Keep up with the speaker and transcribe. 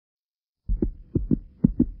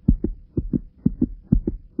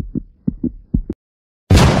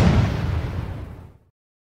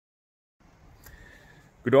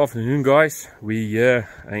Good afternoon, guys. We're here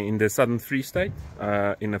in the Southern Free State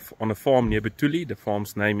on a farm near Betuli. The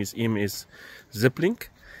farm's name is MS Ziplink.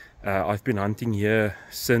 I've been hunting here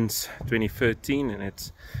since 2013 and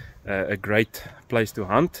it's a great place to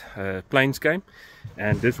hunt, plains game.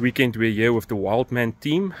 And this weekend we're here with the Wildman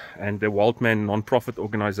team and the Wildman non-profit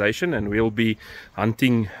organization, and we'll be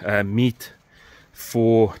hunting meat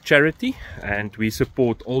for charity, and we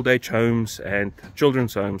support old age homes and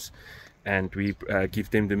children's homes, and we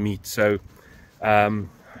give them the meat. So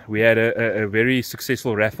we had a very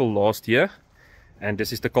successful raffle last year, and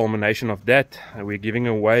this is the culmination of that. We're giving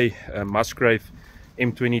away a Musgrave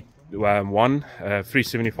M21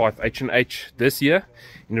 375 H&H this year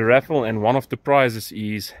in the raffle, and one of the prizes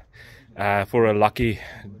is for a lucky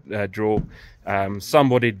draw.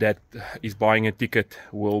 Somebody that is buying a ticket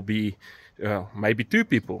will be maybe two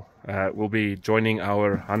people will be joining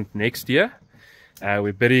our hunt next year.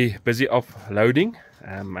 We're very busy offloading,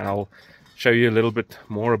 and I'll show you a little bit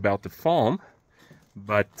more about the farm.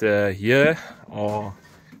 But here are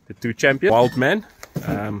the two champions. Wildman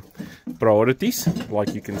priorities,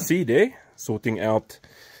 like you can see there, sorting out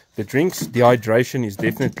the drinks. Dehydration is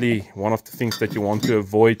definitely one of the things that you want to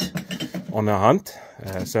avoid on a hunt.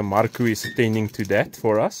 So Marco is attending to that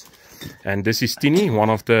for us. And this is Tini,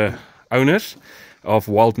 one of the owners of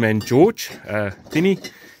Wildman George. Tini,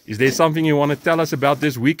 is there something you want to tell us about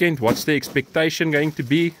this weekend? What's the expectation going to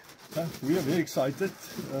be? We are very excited,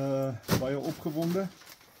 baie opgewonde.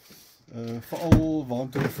 Veral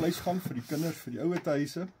waant oor vleis gaan vir die kinders, vir die ouer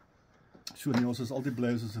huise. So nee, ons is altyd bly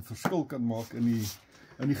as ons 'n verskil kan maak in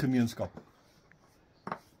die gemeenskap.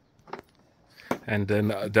 And then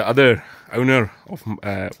the other owner of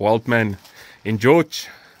Wildman in George,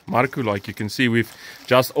 Marco, like you can see, we've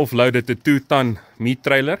just offloaded the 2-ton meat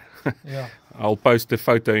trailer. Yeah. I'll post a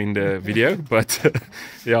photo in the video, but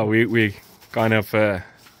yeah, we kind of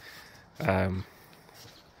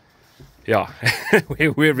yeah,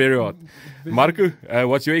 we're very hot. Marco,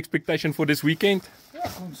 what's your expectation for this weekend? Ja,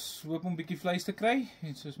 ons hoop om 'n bietjie vleis te kry,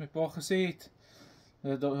 en soos my pa gesê het,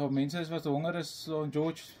 daar mense is wat honger is, so in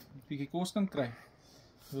George 'n bietjie kos kan kry.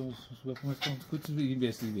 So ons hoop ons kan goed hier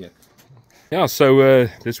wees die week. Yeah, so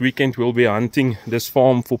this weekend we'll be hunting this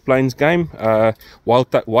farm for plains game,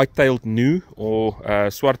 white-tailed new or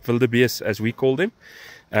swart wildebeest as we call them,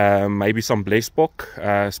 maybe some blesbok,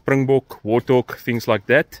 springbok, warthog, things like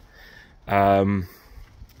that.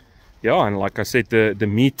 Yeah, and like I said, the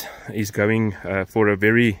meat is going for a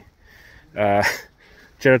very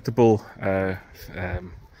charitable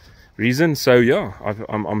reason. So yeah,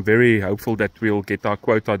 I'm very hopeful that we'll get our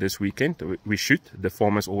quota this weekend. We should. The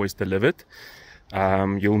farmer's always delivered.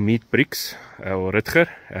 You'll meet Brix or Rutger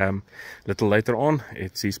little later on.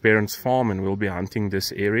 It's his parents' farm, and we'll be hunting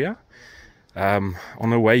this area. On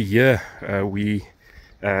the way here, we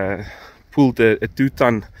pulled a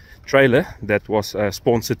 2-ton trailer that was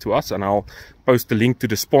sponsored to us, and I'll post the link to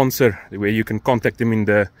the sponsor where you can contact them in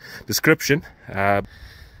the description.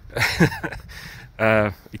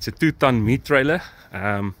 It's a 2-ton meat trailer,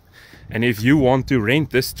 and if you want to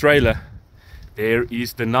rent this trailer, there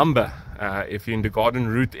is the number. If you're in the Garden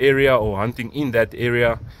Route area or hunting in that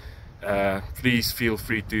area, please feel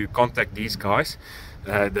free to contact these guys.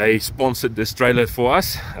 They sponsored this trailer for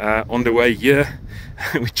us. On the way here,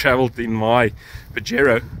 we traveled in my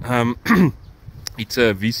Pajero. It's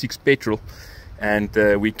a V6 petrol, and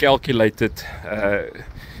we calculated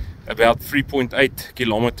about 3.8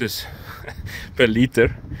 kilometers per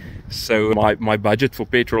liter. So my budget for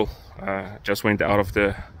petrol just went out of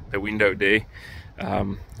the window there.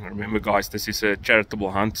 Remember, guys, this is a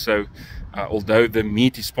charitable hunt, so although the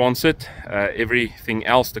meat is sponsored, everything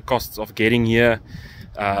else, the costs of getting here,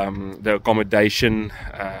 the accommodation,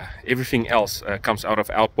 everything else comes out of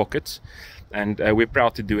our pockets, and we're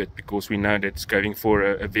proud to do it because we know that it's going for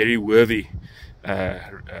a very worthy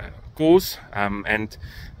cause. And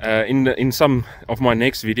in some of my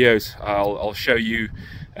next videos, I'll show you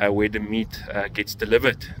where the meat gets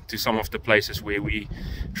delivered to some of the places where we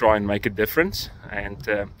try and make a difference.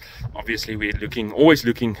 And obviously we're always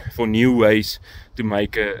looking for new ways to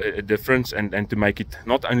make a difference, and to make it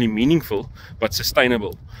not only meaningful but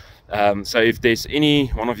sustainable. So if there's any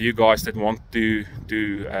one of you guys that want to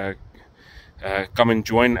come and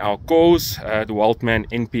join our cause, the Wildman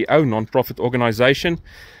NPO non-profit organization,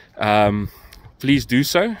 please do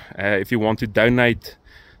so. If you want to donate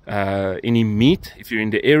any meat, if you're in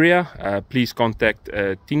the area, please contact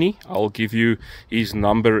Tini. I'll give you his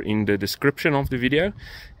number in the description of the video.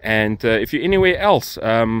 And if you're anywhere else,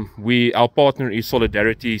 our partner is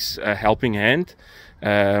Solidarity's Helping Hand.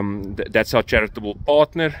 That's our charitable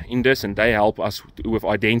partner in this, and they help us with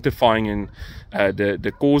identifying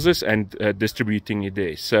the causes and distributing it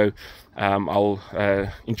there. So I'll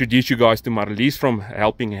introduce you guys to Marlise from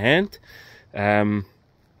Helping Hand.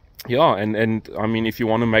 Yeah, and I mean, if you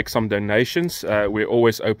want to make some donations, we're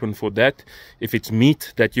always open for that. If it's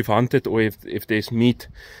meat that you've hunted, or if there's meat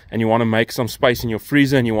and you want to make some space in your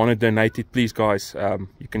freezer and you want to donate it, please guys,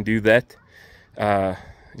 you can do that.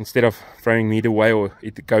 Instead of throwing meat away or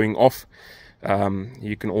it going off,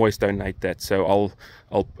 you can always donate that. So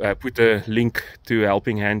I'll put a link to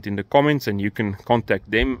Helping Hand in the comments, and you can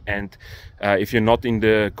contact them. And if you're not in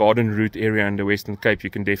the Garden Route area in the Western Cape,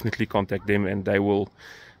 you can definitely contact them, and they will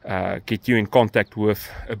get you in contact with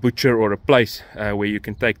a butcher or a place where you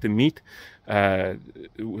can take the meat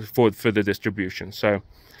for the distribution. So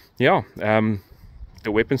yeah,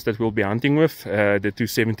 the weapons that we'll be hunting with, the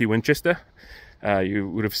 270 Winchester. You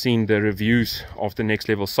would have seen the reviews of the Next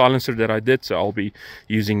Level silencer that I did, so I'll be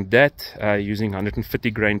using that, using 150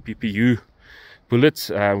 grain PPU bullets.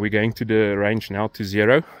 We're going to the range now to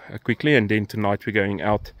 0 quickly, and then tonight we're going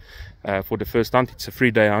out for the first hunt. It's a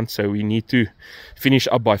 3-day hunt, so we need to finish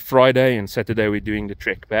up by Friday, and Saturday we're doing the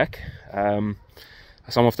trek back.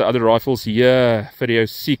 Some of the other rifles here,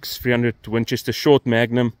 306 300 Winchester short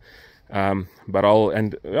magnum, but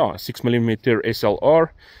 6mm SLR.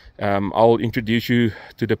 I'll introduce you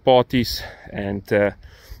to the parties and a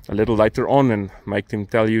little later on, and make them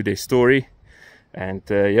tell you their story. And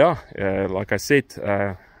like I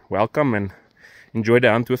said, welcome and enjoy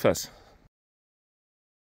the hunt with us.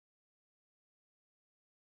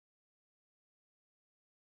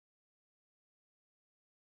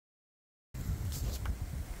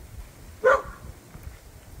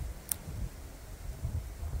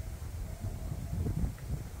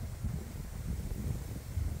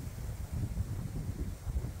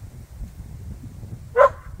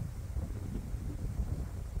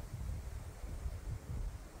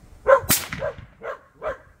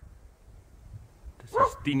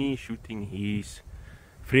 Tini shooting his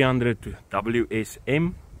 300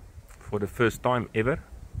 WSM for the first time ever,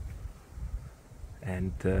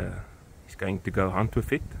 and he's going to go hunt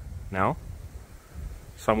with it now.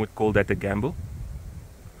 Some would call that a gamble,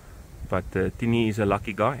 but Tini is a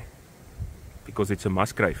lucky guy because it's a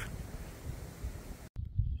Musgrave.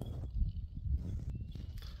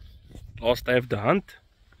 Last day of the hunt,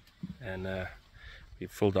 and we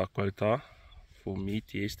filled our quota for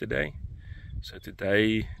meat yesterday. So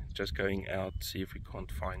today, just going out, see if we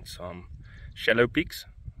can't find some shallow pigs,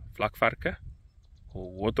 vlakvarken,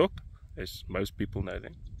 or warthog, as most people know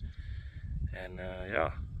them. And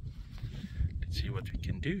yeah, let's see what we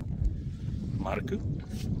can do. Marco,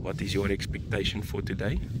 what is your expectation for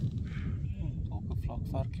today? Ook 'n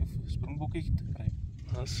vlakvarken of 'n springbokkie te kry.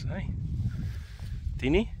 Asai.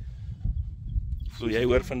 Tini, voel jy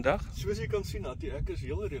oor vandag? Soos jy kan sien, ek is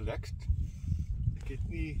heel relaxed. Ek het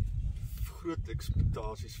nie groot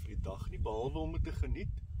ekspektasies vir die dag nie, behalwe om dit te geniet.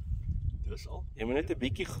 Dis al. Jy moet net 'n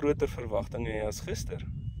bietjie groter verwagtinge hê as gister.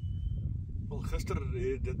 Wel, gister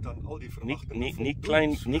het dit dan al die verwagtinge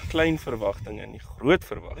nie klein verwagtinge nie, groot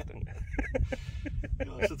verwagtinge.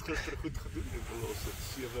 Ja, ons het gister goed gedoen. Ek wil ons het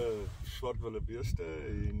 7 swart wildebeeste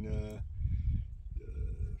en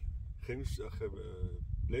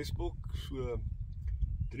blesbok, so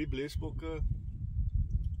 3 blesbokke,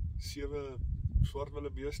 7 swart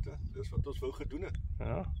wildebeeste, dis wat ons wou gedoen het.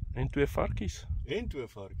 Ja, en 2 varkies. En 2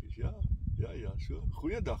 varkies, ja. Ja, so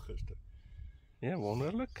goeie dag gister. Ja,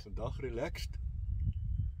 wonderlik. Vandag relaxed.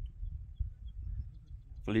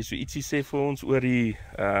 Wil jy so ietsie sê vir ons oor die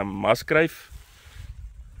Musgrave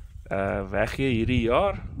weggee hierdie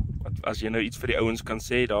jaar? As jy nou iets vir die ouens kan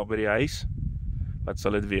sê daar by die huis, wat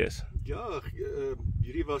sal dit wees? Ja,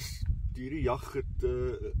 hierdie jag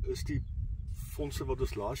is die fondse wat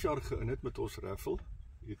ons laas jaar geïn het met ons raffle.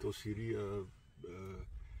 Het ons hierdie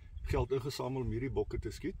geld ingesamel om hierdie bokke te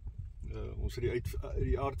skiet. Ons het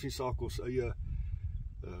die aard van die saak ons eie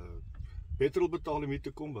petrol betaal om hier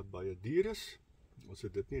te kom, wat baie duur is. Ons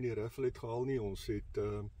het dit nie in die raffle uitgehaal nie. Ons het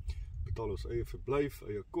betaal ons eie verblyf,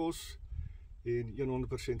 eie kos, en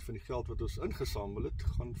 100% van die geld wat ons ingesamel het,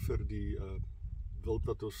 gaan vir die wild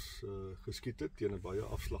wat ons geskiet het, teen 'n baie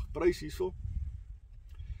afslagprys hierso.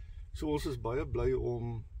 So ons is baie bly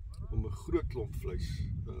om 'n groot klomp vleis,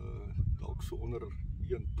 dalk so onder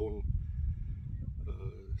 1 ton,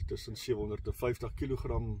 tussen 750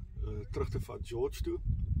 kilogram terug te vat George toe.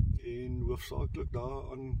 en hoofsaaklik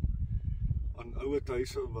daar aan ouer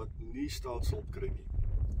huise wat nie staatshulp kry nie,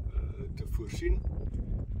 te voorsien.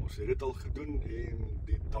 Ons het dit al gedoen en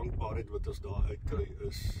die dankbaarheid wat ons daar uitkry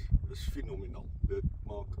is fenomenaal. Dit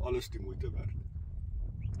maak alles die moeite werd.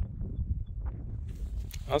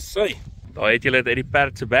 Assai, daar het julle dit uit die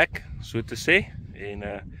perd se bek, so te sê. En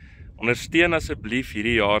ondersteun asseblief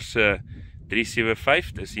hierdie jaar se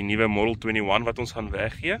 375, dis die nuwe Model 21 wat ons gaan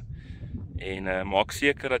weggee. En maak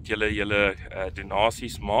seker dat julle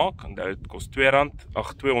donasies maak. Onthou dit kos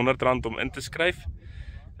R200 om in te skryf.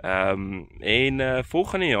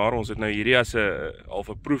 Volgende jaar, ons het nou hierdie as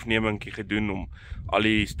 'n proefnemingkie gedoen om al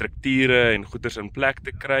die strukture en goeders in plek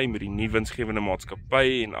te kry met die nie-winsgewende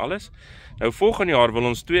maatskappy en alles. Nou volgende jaar wil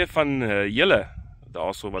ons 2 van julle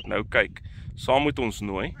daarso wat nou kyk, saam met ons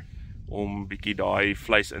nooi om bietjie daai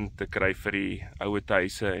vleis in te kry vir die ouer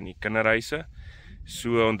huise en die kinderhuise.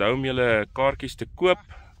 So onthou om julle kaartjies te koop,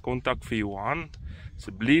 kontak vir Johan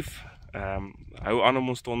asseblief. Hou aan om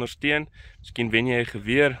ons te ondersteun. Miskien wen jy 'n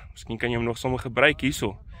geweer, miskien kan jy hom nog sommer gebruik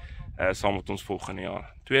hierso, saam met ons volgende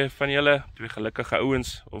jaar. 2 van julle, 2 gelukkige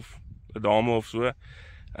ouens of 'n dame of so,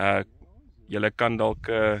 julle kan dalk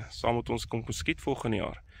saam met ons kom skiet volgende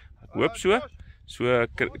jaar. Ek hoop so. So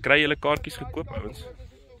kry julle kaartjies gekoop, ouens.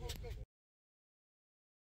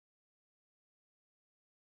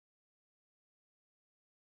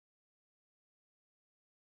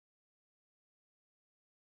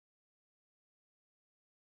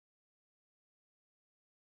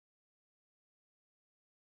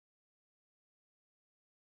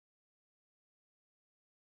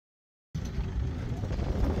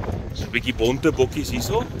 So 'n bietjie bonte bokkies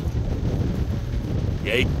hierso.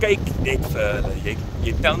 Jy kyk net vir hulle.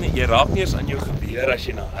 Jy tel nie, jy raak nie eens aan jou geweer as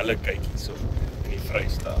jy na hulle kyk hierso in die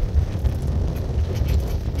Vrystaat.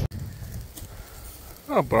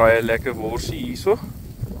 Baie lekker worsie hierso.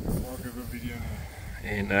 Maak ek 'n video.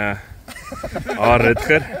 En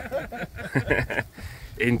Rutger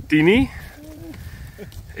en Tini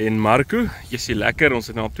en Marco, jy's lekker. Ons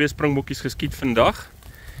het nou al 2 springbokkies geskiet vandag.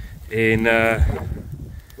 En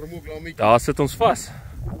daar sit ons vas.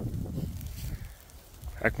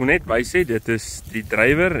 Ek moet net bysê, dit is die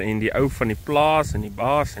drywer en die ou van die plaas en die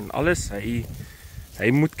baas en alles.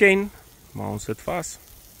 Hy moet ken, maar ons sit vas.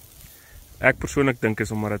 Ek persoonlik dink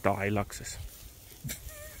is omdat dit 'n Hilux is.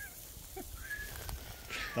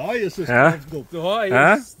 Daai is 'n strafdop. Daai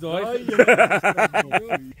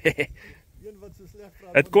Een wat so sleg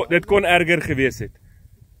praat. Dit kon erger gewees het.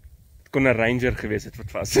 Dit kon 'n Ranger gewees het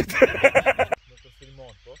wat vas sit.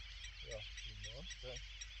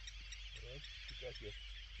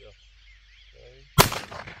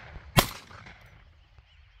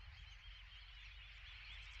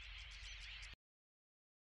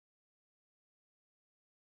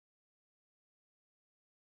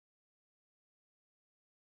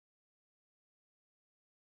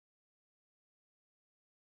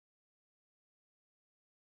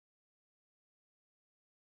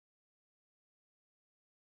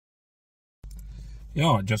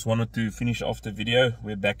 Yeah, just wanted to finish off the video.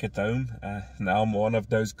 We're back at home. Now I'm one of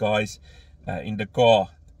those guys in the car.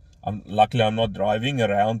 Luckily I'm not driving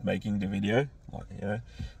around making the video.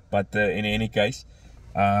 But in any case,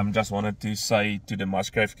 just wanted to say to the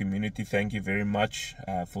Musgrave community, thank you very much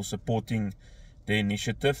for supporting the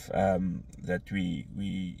initiative that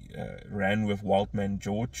we ran with Wildman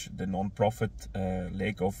George, the non-profit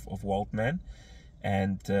leg of Wildman.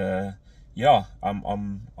 And yeah,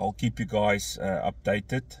 I'll keep you guys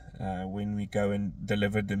updated when we go and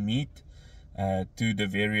deliver the meat to the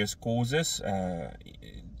various causes,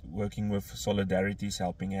 working with Solidarity's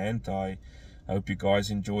Helping Hand. I hope you guys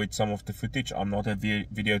enjoyed some of the footage. I'm not a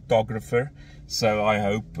videographer, so I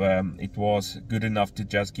hope it was good enough to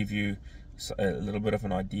just give you a little bit of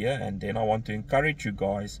an idea. And then I want to encourage you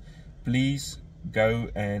guys, please go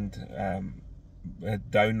and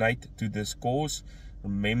donate to this cause.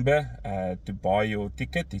 Remember to buy your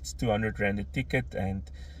ticket. It's 200 Rand a ticket, and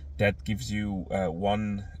that gives you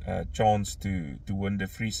one chance to win the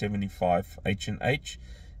 375 H&H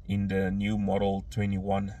in the new Model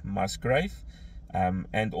 21 Musgrave.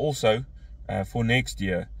 And also for next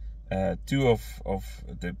year, 2 of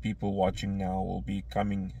the people watching now will be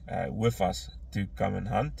coming with us to come and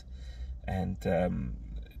hunt. And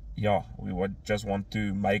yeah, we would just want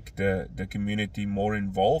to make the community more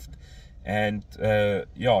involved. And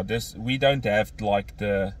yeah, we don't have like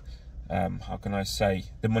the how can I say,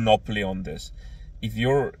 the monopoly on this. If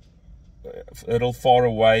you're a little far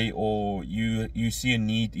away, or you see a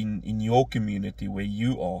need in your community where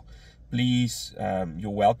you are, please,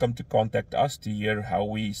 you're welcome to contact us to hear how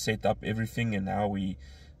we set up everything and how we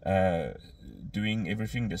doing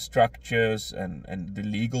everything, the structures and the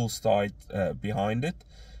legal side behind it.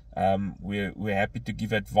 We're happy to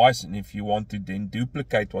give advice, and if you want to then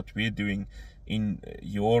duplicate what we're doing in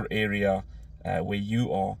your area where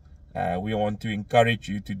you are, we want to encourage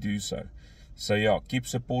you to do so. So yeah, keep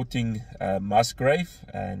supporting Musgrave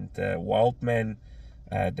and Wildman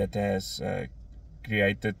that has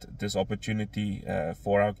created this opportunity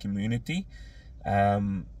for our community,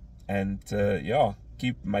 and yeah,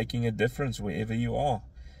 keep making a difference wherever you are,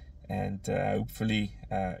 and hopefully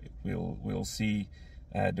we'll see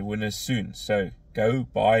the winners soon. So go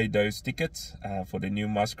buy those tickets for the new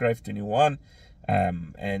Musgrave 21,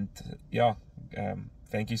 and yeah,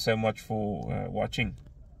 thank you so much for watching.